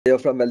Here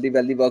from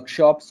Wealthy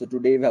Workshop. So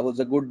today was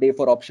a good day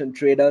for option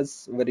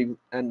traders.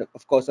 And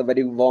of course a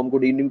very warm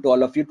good evening to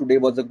all of you. Today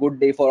was a good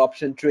day for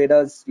option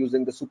traders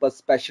using the super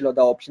special or the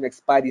option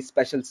expiry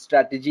special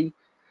strategy.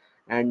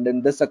 And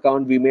in this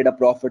account we made a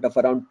profit of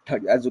around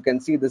 30, as you can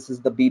see, this is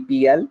the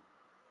BPL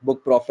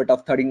book profit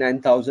of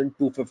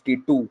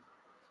 39,252.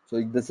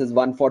 So this is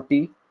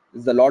 140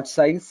 is the lot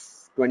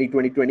size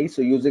 20.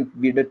 So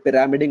we did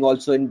pyramiding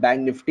also in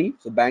Bank Nifty.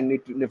 So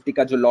Bank Nifty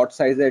ka jo lot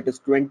size hai, it is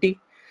 20.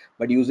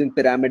 But using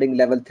pyramiding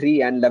level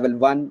 3 and level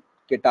 1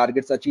 के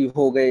targets achieve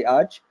हो गए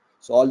आज.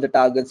 So all the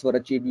targets were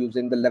achieved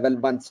using the level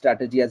 1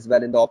 strategy as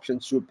well in the option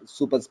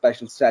super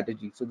special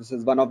strategy. So this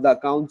is one of the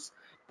accounts,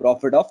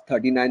 profit of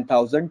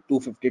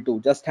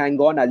 39,252. Just hang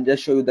on, I'll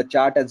just show you the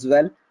chart as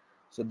well.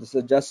 So this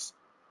is just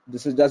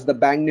the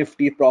Bank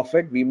Nifty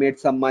profit. We made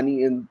some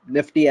money in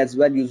Nifty as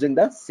well using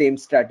the same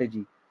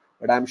strategy.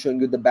 But I'm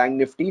showing you the Bank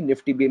Nifty.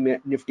 Nifty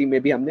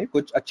में भी हमने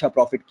कुछ अच्छा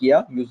profit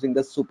किया using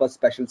the super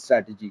special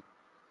strategy.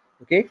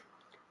 Okay,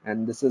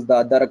 and this is the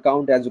other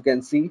account. As you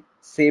can see,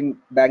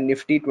 same Bank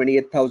Nifty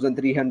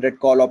 28,300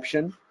 call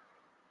option,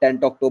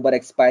 10th October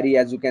expiry.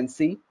 As you can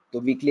see, the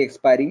weekly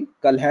expiry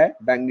कल है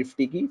Bank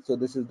Nifty की. So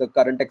this is the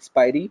current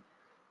expiry.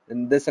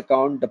 In this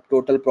account, the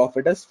total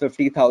profit is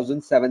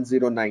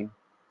 50,709.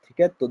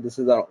 Okay, so this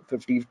is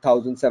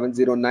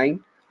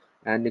 50,709,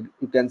 and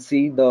you can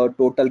see the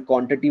total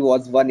quantity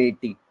was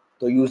 180.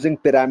 So using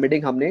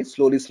pyramiding, हमने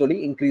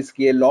slowly increase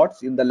किए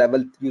lots in the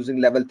level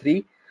using level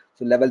 3.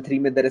 So level 3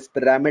 में there is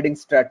pyramiding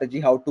strategy,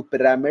 how to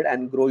pyramid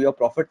and grow your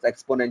profits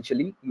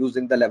exponentially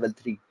using the level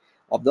 3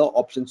 of the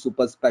option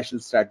super special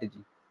strategy.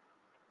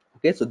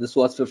 Okay, so this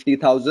was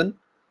 50,000,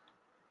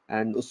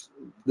 and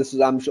this is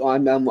I'm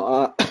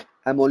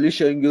only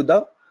showing you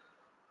the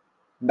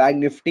Bank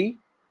Nifty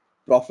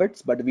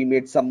profits, but we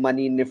made some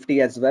money in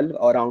Nifty as well,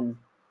 around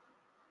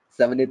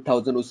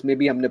 7-8,000. उसमें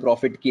भी हमने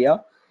profit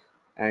किया,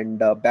 and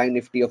Bank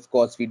Nifty, of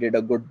course, we did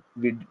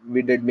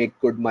make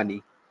good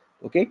money.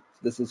 Okay,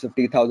 this is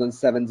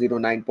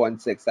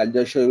 50,709.6. I'll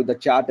just show you the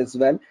chart as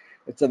well.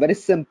 It's a very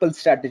simple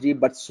strategy,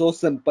 but so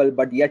simple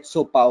but yet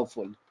so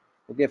powerful.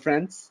 Okay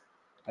friends,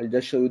 I'll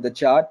just show you the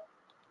chart.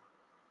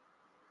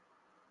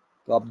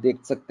 तो आप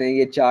देख सकते हैं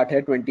ये chart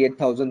है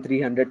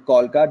 28,300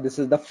 call का. This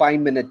is the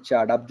 5-minute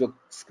chart. आप जो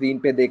स्क्रीन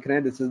पे देख रहे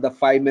हैं, दिस इज द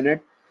 5-minute.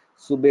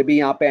 सुबह भी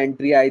यहाँ पे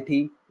एंट्री आई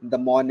थी इन द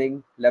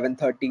मॉर्निंग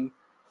 11:30,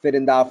 फिर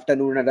in the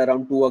afternoon at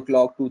around 2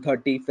 o'clock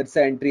 2:30 फिर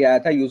से एंट्री आया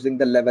था यूजिंग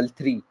द लेवल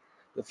 3.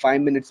 तो 5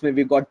 minutes में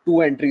we got 2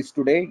 entries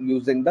today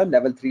using the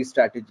level 3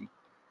 strategy.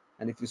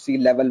 And if you see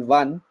level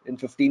 1 in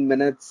 15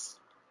 minutes,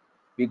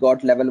 we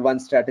got level 1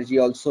 strategy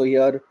also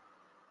here.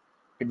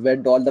 It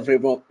went all the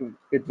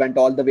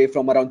way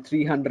from around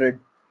 300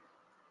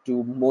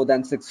 to more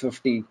than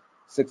 650,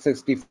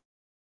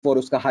 664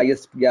 उसका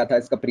highest गया था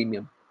इसका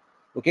premium.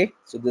 Okay,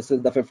 so this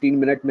is the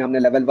 15-minute में हमने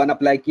level 1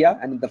 apply किया,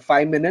 and in the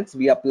 5 minutes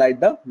we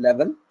applied the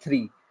level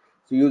 3.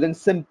 So using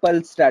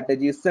simple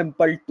strategies,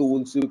 simple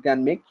tools, you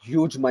can make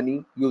huge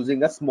money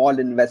using a small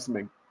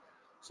investment.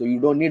 So you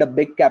don't need a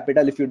big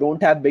capital. If you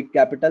don't have big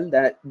capital,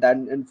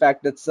 then in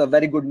fact it's a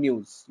very good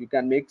news. You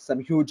can make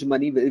some huge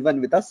money even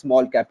with a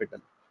small capital.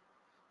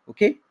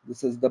 Okay,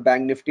 this is the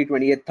Bank Nifty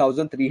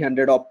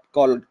 28,300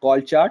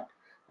 call chart,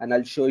 and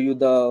I'll show you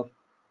the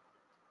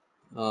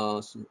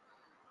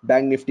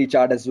Bank Nifty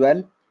chart as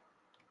well.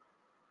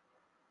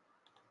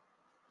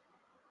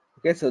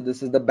 Okay, so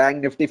this is the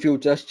Bank Nifty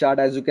futures chart.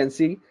 As you can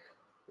see,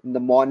 in the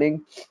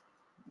morning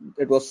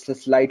it was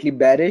slightly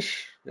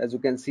bearish. As you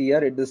can see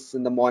here, it is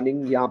in the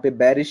morning यहाँ पे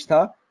bearish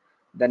था,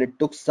 then it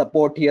took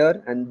support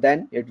here and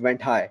then it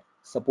went high.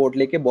 Support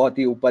लेके बहुत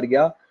ही ऊपर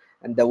गया,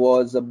 and there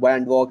was a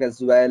band walk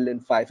as well in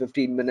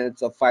 15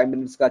 minutes और 5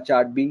 minutes का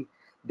chart भी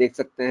देख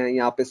सकते हैं.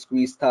 यहाँ पे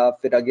squeeze था,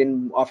 फिर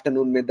again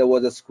afternoon में there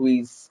was a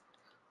squeeze.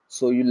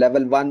 So you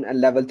level 1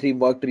 and level 3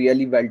 worked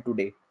really well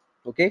today.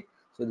 Okay,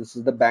 so this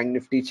is the Bank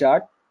Nifty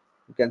chart.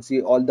 You can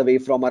see all the way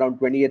from around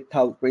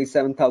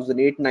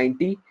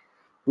 27,890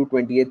 to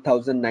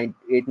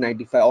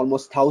 28,895,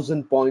 almost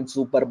 1,000 points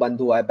ऊपर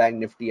बंद हुआ है Bank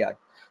Nifty यार.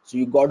 So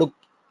you got to,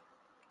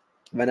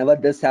 whenever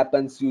this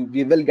happens,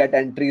 we will get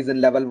entries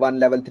in level 1,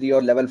 level 3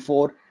 or level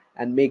 4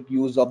 and make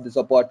use of this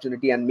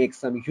opportunity and make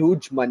some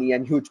huge money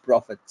and huge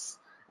profits.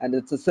 And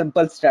it's a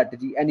simple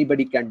strategy,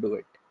 anybody can do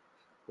it.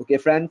 Okay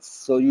friends,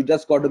 so you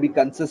just got to be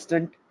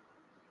consistent.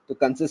 So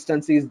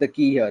consistency is the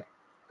key here.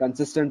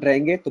 Consistent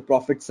रहेंगे तो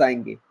profits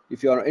आएंगे.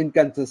 If you are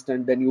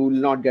inconsistent, then you will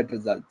not get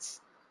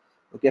results.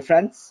 Okay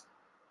friends,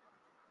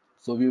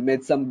 so we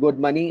made some good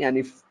money, and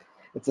if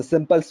it's a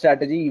simple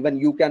strategy, even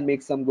you can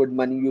make some good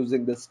money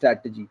using this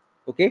strategy.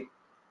 Okay,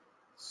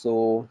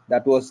 so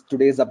that was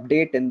today's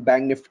update in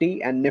Bank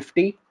Nifty and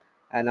Nifty,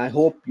 and I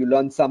hope you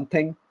learned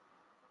something,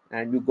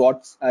 and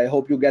I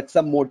hope you get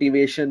some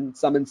motivation,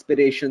 some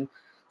inspiration,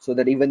 so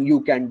that even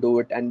you can do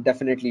it, and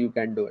definitely you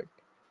can do it.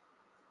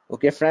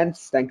 Okay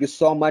friends, thank you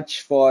so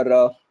much,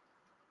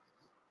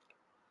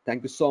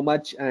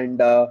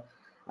 and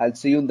I'll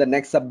see you in the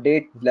next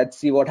update. Let's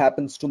see what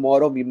happens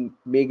tomorrow. We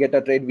may get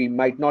a trade, we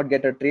might not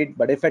get a trade,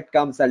 but if it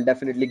comes, I'll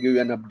definitely give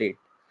you an update.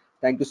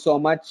 Thank you so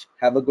much.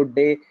 Have a good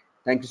day.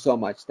 Thank you so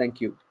much.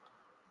 Thank you.